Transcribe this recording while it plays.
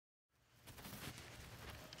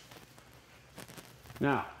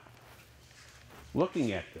Now,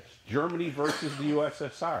 looking at this, Germany versus the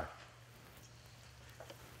USSR.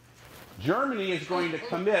 Germany is going to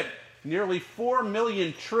commit nearly 4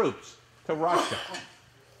 million troops to Russia.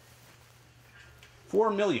 4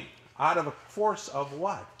 million out of a force of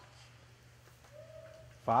what?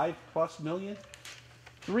 5+ million?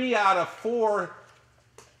 3 out of 4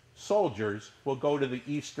 soldiers will go to the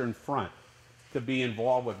Eastern Front to be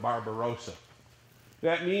involved with Barbarossa.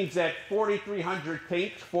 That means that 4,300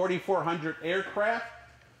 tanks, 4,400 aircraft,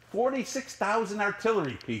 46,000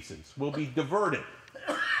 artillery pieces will be diverted.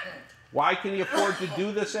 Why can he afford to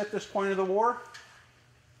do this at this point of the war?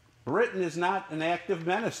 Britain is not an active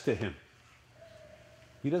menace to him.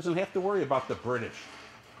 He doesn't have to worry about the British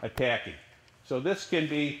attacking. So this can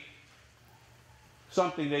be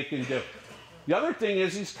something they can do. The other thing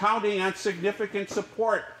is he's counting on significant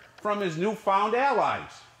support from his newfound allies.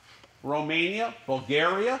 Romania,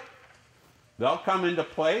 Bulgaria, they'll come into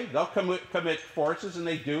play. They'll commit forces, and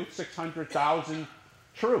they do, 600,000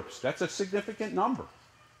 troops. That's a significant number.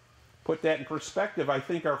 Put that in perspective, I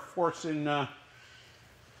think our force in the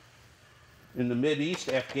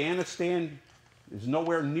Mideast, Afghanistan, is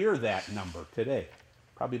nowhere near that number today.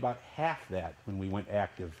 Probably about half that when we went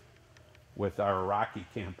active with our Iraqi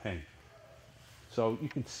campaign. So you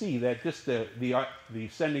can see that just the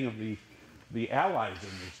sending of the allies in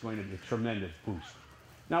is going to be a tremendous boost.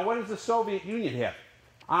 Now, what does the Soviet Union have?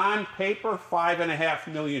 On paper, 5.5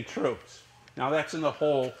 million troops. Now, that's in the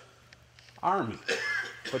whole army.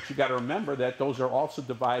 But you got to remember that those are also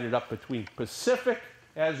divided up between Pacific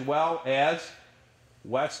as well as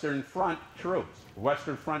Western Front troops.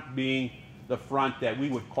 Western Front being the front that we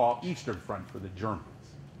would call Eastern Front for the Germans.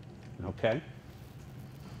 Okay?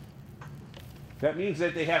 That means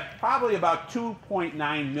that they have probably about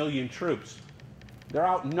 2.9 million troops. They're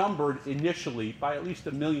outnumbered initially by at least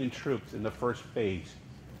 1 million troops in the first phase.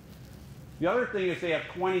 The other thing is they have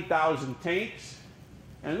 20,000 tanks,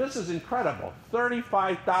 and this is incredible,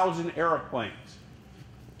 35,000 airplanes.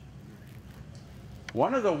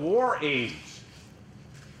 One of the war aims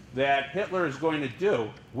that Hitler is going to do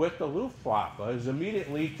with the Luftwaffe is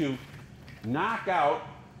immediately to knock out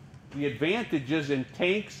the advantages in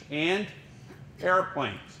tanks and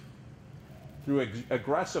airplanes through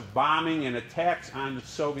aggressive bombing and attacks on the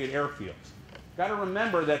Soviet airfields. Got to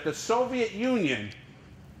remember that the Soviet Union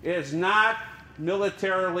is not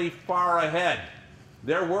militarily far ahead.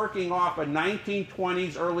 They're working off a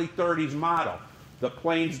 1920s, early 30s model. The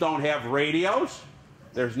planes don't have radios.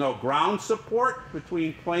 There's no ground support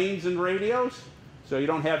between planes and radios, so you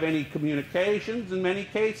don't have any communications in many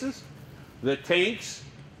cases. The tanks,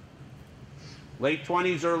 late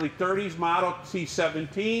 20s, early 30s model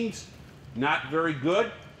T-17s, not very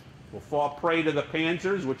good. Will fall prey to the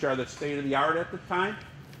Panzers, which are the state-of-the-art at the time.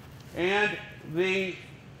 And the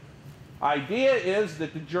idea is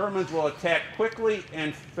that the Germans will attack quickly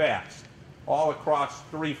and fast, all across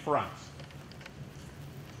 3 fronts.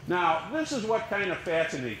 Now, this is what kind of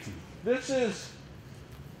fascinates me. This is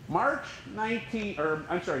May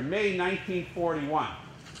 1941,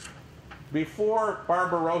 before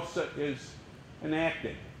Barbarossa is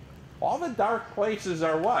enacted. All the dark places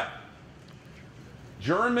are what?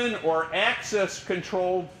 German or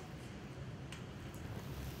Axis-controlled.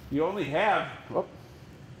 You only have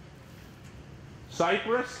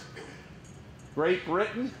Cyprus, Great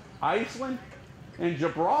Britain, Iceland, and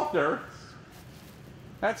Gibraltar.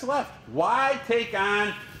 That's left. Why take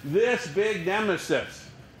on this big nemesis?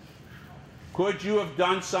 Could you have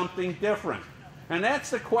done something different? And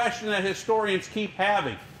that's the question that historians keep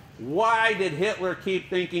having. Why did Hitler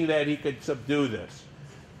keep thinking that he could subdue this?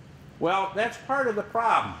 Well, that's part of the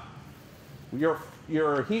problem. Your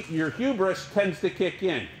hubris tends to kick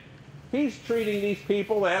in. He's treating these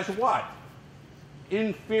people as what?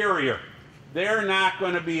 Inferior. They're not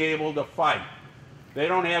going to be able to fight. They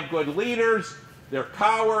don't have good leaders. They're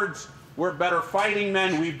cowards. We're better fighting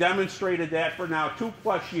men. We've demonstrated that for now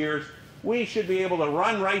 2+ years. We should be able to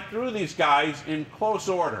run right through these guys in close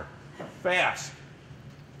order, fast.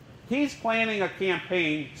 He's planning a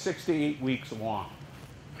campaign 6 to 8 weeks long.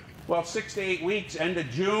 Well, 6 to 8 weeks, end of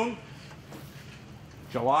June,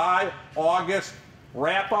 July, August,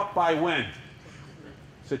 wrap up by when?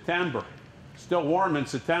 September. Still warm in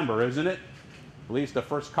September, isn't it? At least the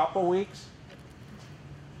first couple weeks.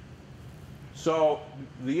 So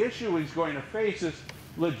the issue he's going to face is,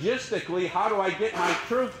 logistically, how do I get my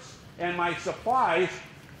troops and my supplies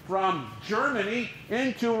from Germany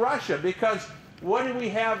into Russia? Because what do we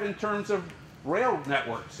have in terms of rail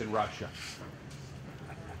networks in Russia?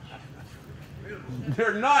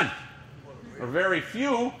 There are none, or very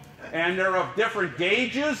few, and they're of different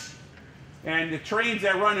gauges, And the trains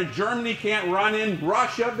that run in Germany can't run in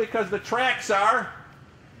Russia because the tracks are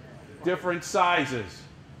different sizes,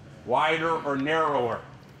 wider or narrower.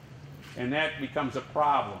 And that becomes a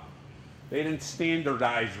problem. They didn't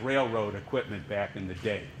standardize railroad equipment back in the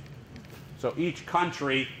day. So each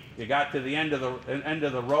country, you got to the end of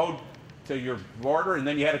the road to your border, and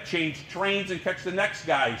then you had to change trains and catch the next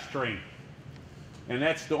guy's train. And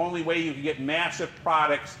that's the only way you can get massive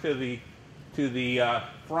products to the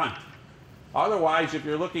front. Otherwise, if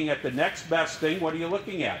you're looking at the next best thing, what are you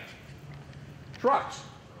looking at? Trucks.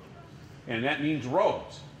 And that means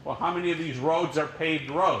roads. Well, how many of these roads are paved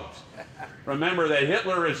roads? Remember that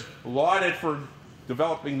Hitler is lauded for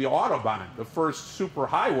developing the Autobahn, the first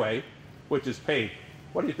superhighway, which is paved.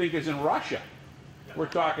 What do you think is in Russia? We're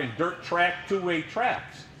talking dirt track, two-way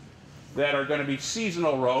tracks that are going to be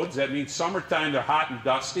seasonal roads. That means summertime they're hot and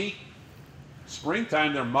dusty,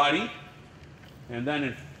 springtime they're muddy, and then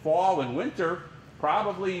in fall and winter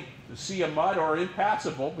probably the sea of mud or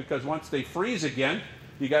impassable, because once they freeze again,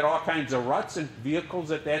 you got all kinds of ruts, and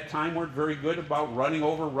vehicles at that time weren't very good about running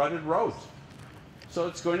over rutted roads. So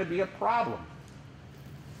it's going to be a problem.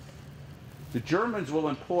 The Germans will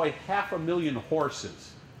employ 500,000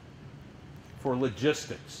 horses for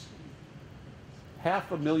logistics.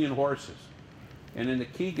 500,000 horses. And in the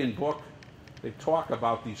Keegan book, they talk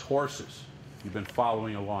about these horses. You've been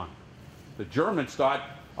following along. The Germans thought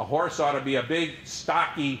a horse ought to be a big,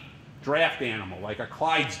 stocky draft animal, like a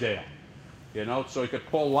Clydesdale, you know, so he could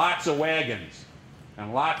pull lots of wagons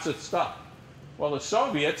and lots of stuff. Well, the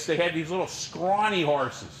Soviets, they had these little scrawny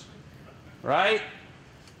horses, right?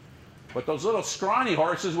 But those little scrawny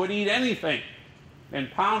horses would eat anything. And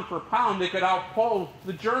pound for pound, they could outpull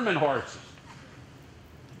the German horses.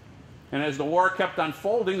 And as the war kept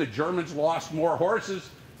unfolding, the Germans lost more horses.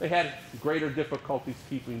 They had greater difficulties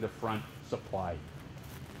keeping the front supplied.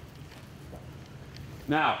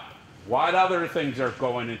 Now, what other things are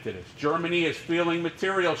going into this? Germany is feeling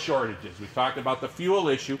material shortages. We talked about the fuel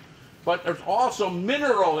issue, but there's also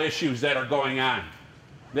mineral issues that are going on.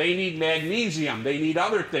 They need magnesium. They need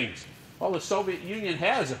other things. Well, the Soviet Union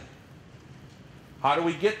has them. How do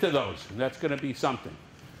we get to those? And that's going to be something.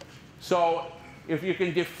 So if you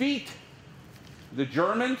can defeat the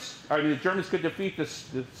Germans, the Germans could defeat the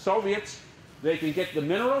Soviets, they can get the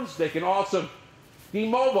minerals, they can also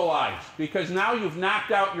demobilize, because now you've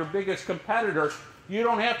knocked out your biggest competitor. You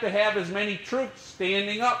don't have to have as many troops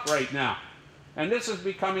standing up right now. And this is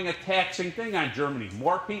becoming a taxing thing on Germany.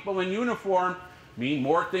 More people in uniform mean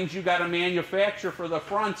more things you got to manufacture for the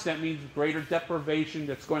fronts. That means greater deprivation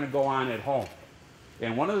that's going to go on at home.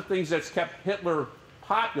 And one of the things that's kept Hitler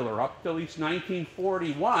popular up to at least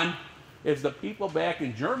 1941 is the people back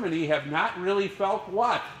in Germany have not really felt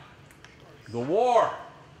what? The war.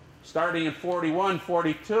 Starting in 41,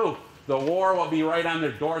 42, the war will be right on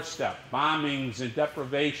their doorstep. Bombings and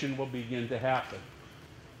deprivation will begin to happen.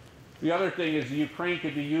 The other thing is the Ukraine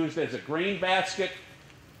could be used as a grain basket,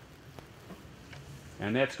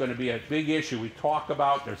 and that's going to be a big issue. We talk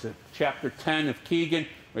about, there's a chapter 10 of Keegan,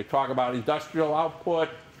 we talk about industrial output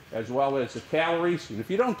as well as the calories. And if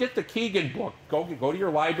you don't get the Keegan book, go to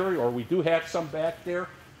your library, or we do have some back there,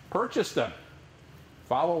 purchase them.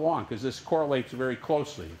 Follow along, because this correlates very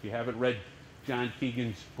closely. If you haven't read John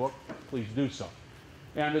Keegan's book, please do so.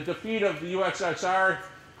 And the defeat of the USSR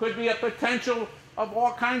could be a potential of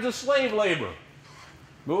all kinds of slave labor.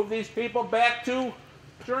 Move these people back to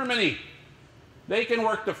Germany. They can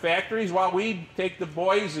work the factories while we take the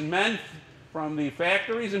boys and men from the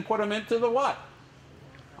factories and put them into the what?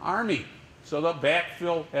 Army. So they'll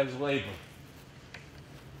backfill as labor.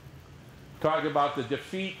 Talk about the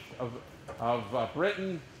defeat of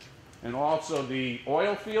Britain, and also the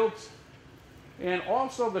oil fields, and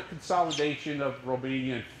also the consolidation of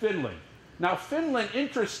Romania and Finland. Now, Finland,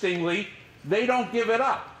 interestingly, they don't give it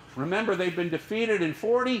up. Remember, they've been defeated in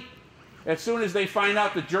 40. As soon as they find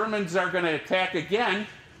out the Germans are going to attack again,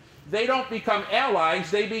 they don't become allies,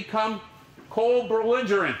 they become cold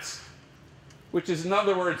belligerents. Which is, in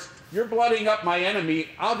other words, you're blooding up my enemy,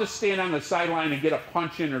 I'll just stand on the sideline and get a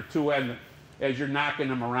punch in or two as you're knocking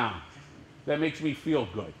them around. That makes me feel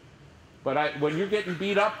good. But when you're getting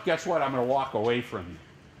beat up, guess what? I'm going to walk away from you.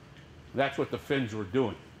 That's what the Finns were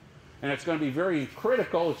doing. And it's going to be very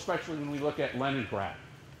critical, especially when we look at Leningrad.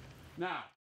 Now,